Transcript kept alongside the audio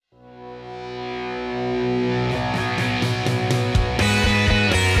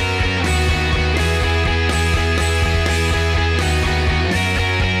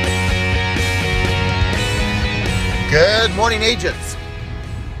morning, agents.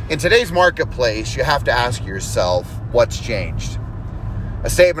 In today's marketplace, you have to ask yourself, what's changed? A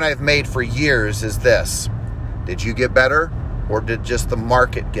statement I've made for years is this: did you get better, or did just the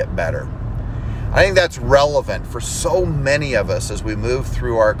market get better? I think that's relevant for so many of us as we move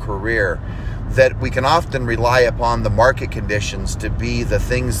through our career, that we can often rely upon the market conditions to be the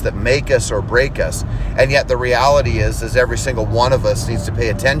things that make us or break us. And yet the reality is every single one of us needs to pay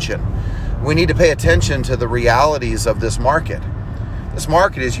attention. We need to pay attention to the realities of this market. This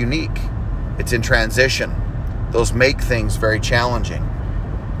market is unique. It's in transition. Those make things very challenging.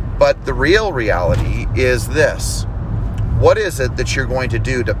 But the real reality is this: what is it that you're going to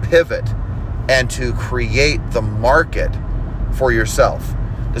do to pivot and to create the market for yourself?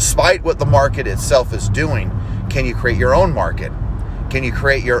 Despite what the market itself is doing, can you create your own market? Can you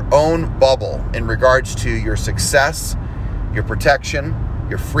create your own bubble in regards to your success, your protection,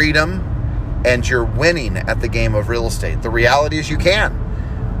 your freedom, and your winning at the game of real estate? The reality is you can,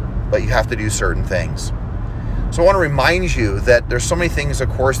 but you have to do certain things. So I want to remind you that there's so many things, of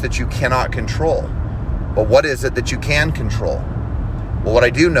course, that you cannot control. But what is it that you can control? Well, what I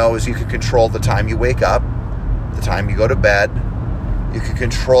do know is you can control the time you wake up, the time you go to bed. You can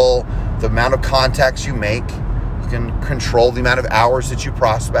control the amount of contacts you make. You can control the amount of hours that you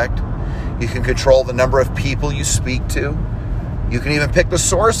prospect. You can control the number of people you speak to. You can even pick the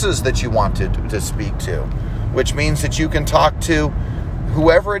sources that you want to speak to, which means that you can talk to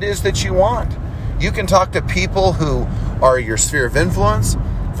whoever it is that you want. You can talk to people who are your sphere of influence,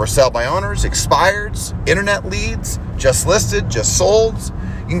 for sale by owners, expireds, internet leads, just listed, just solds.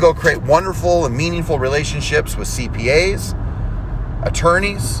 You can go create wonderful and meaningful relationships with CPAs,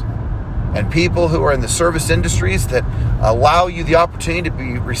 attorneys, and people who are in the service industries that allow you the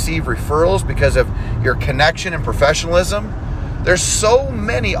opportunity to receive referrals because of your connection and professionalism. There's so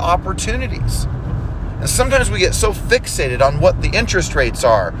many opportunities. And sometimes we get so fixated on what the interest rates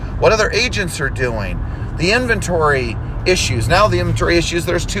are, what other agents are doing, the inventory issues. Now the inventory issues,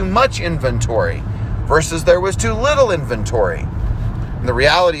 there's too much inventory versus there was too little inventory. And the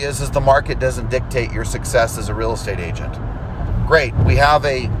reality is the market doesn't dictate your success as a real estate agent. Great, we have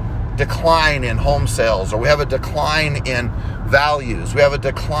a decline in home sales, or we have a decline in values, we have a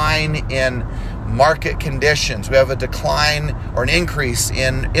decline in market conditions, we have a decline or an increase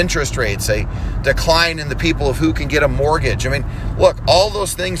in interest rates, a decline in the people of who can get a mortgage. I mean, look, all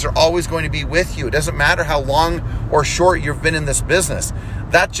those things are always going to be with you. It doesn't matter how long or short you've been in this business.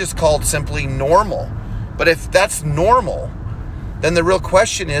 That's just called simply normal. But if that's normal, then the real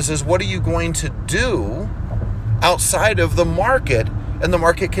question is what are you going to do outside of the market and the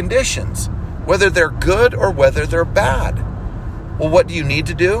market conditions, whether they're good or whether they're bad? Well, what do you need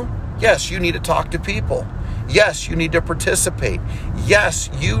to do? Yes, you need to talk to people. Yes, you need to participate.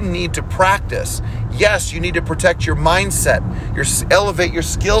 Yes, you need to practice. Yes, you need to protect your mindset, elevate your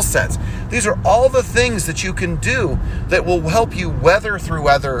skill sets. These are all the things that you can do that will help you weather through,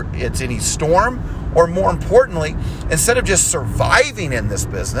 whether it's any storm, or more importantly, instead of just surviving in this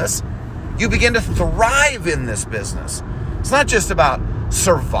business, you begin to thrive in this business. It's not just about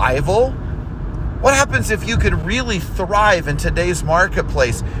survival. What happens if you could really thrive in today's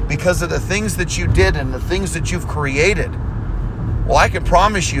marketplace because of the things that you did and the things that you've created? Well, I can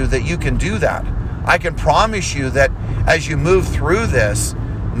promise you that you can do that. I can promise you that as you move through this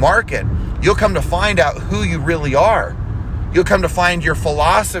market, you'll come to find out who you really are. You'll come to find your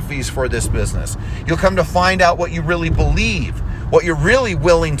philosophies for this business. You'll come to find out what you really believe, what you're really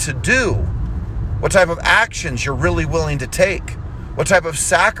willing to do, what type of actions you're really willing to take, what type of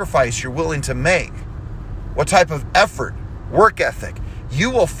sacrifice you're willing to make, what type of effort, work ethic.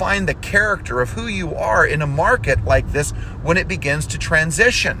 You will find the character of who you are in a market like this when it begins to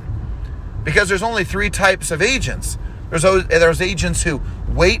transition. Because there's only three types of agents. There's agents who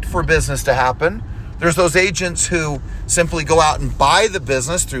wait for business to happen. There's those agents who simply go out and buy the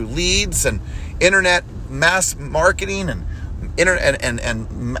business through leads and internet mass marketing and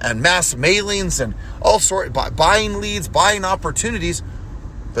mass mailings and all sorts, buying leads, buying opportunities.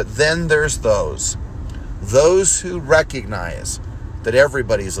 But then there's those who recognize that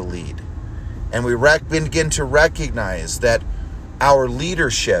everybody's a lead. And we begin to recognize that our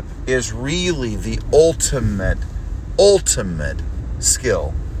leadership is really the ultimate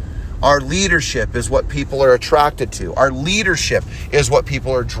skill. Our leadership is what people are attracted to. Our leadership is what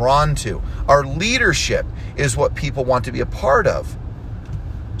people are drawn to. Our leadership is what people want to be a part of.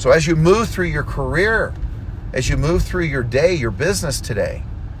 So as you move through your career, as you move through your day, your business today,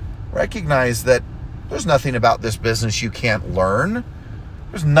 recognize that there's nothing about this business you can't learn.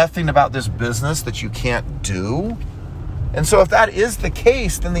 There's nothing about this business that you can't do. And so if that is the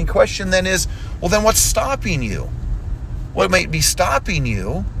case, then the question then is, well, then what's stopping you? What might be stopping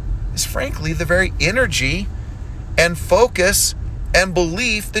you is frankly the very energy and focus and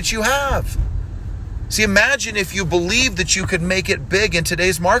belief that you have. See, imagine if you believed that you could make it big in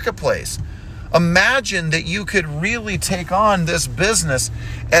today's marketplace. Imagine that you could really take on this business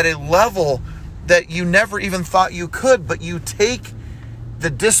at a level that you never even thought you could, but you take the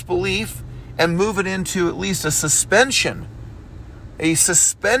disbelief and move it into at least a suspension, a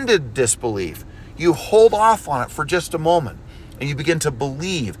suspended disbelief. You hold off on it for just a moment and you begin to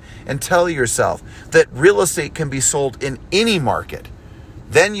believe and tell yourself that real estate can be sold in any market.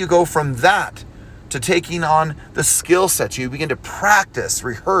 Then you go from that to taking on the skill sets. You begin to practice,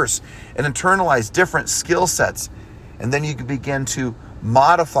 rehearse, and internalize different skill sets. And then you begin to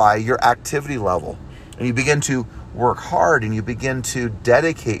modify your activity level. And you begin to work hard and you begin to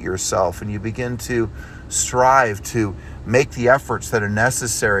dedicate yourself and you begin to strive to make the efforts that are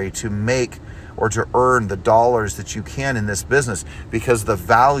necessary to make or to earn the dollars that you can in this business, because the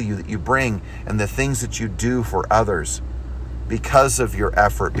value that you bring and the things that you do for others, because of your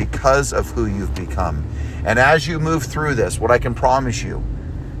effort, because of who you've become. And as you move through this, what I can promise you,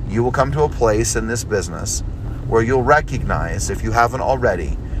 you will come to a place in this business where you'll recognize, if you haven't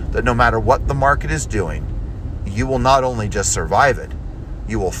already, that no matter what the market is doing, you will not only just survive it,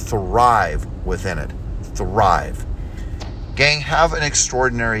 you will thrive within it. Thrive. Gang, have an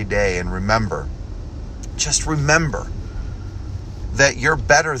extraordinary day, and remember, just remember that you're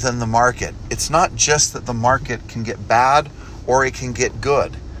better than the market. It's not just that the market can get bad or it can get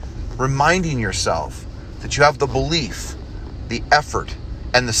good. Reminding yourself that you have the belief, the effort,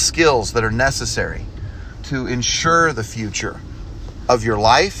 and the skills that are necessary to ensure the future of your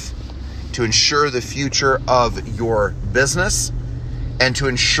life, to ensure the future of your business, and to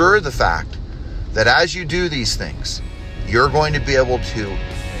ensure the fact that as you do these things, you're going to be able to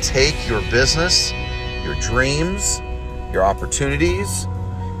take your business, your dreams, your opportunities,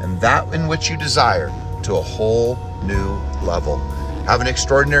 and that in which you desire to a whole new level. Have an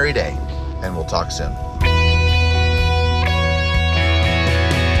extraordinary day, and we'll talk soon.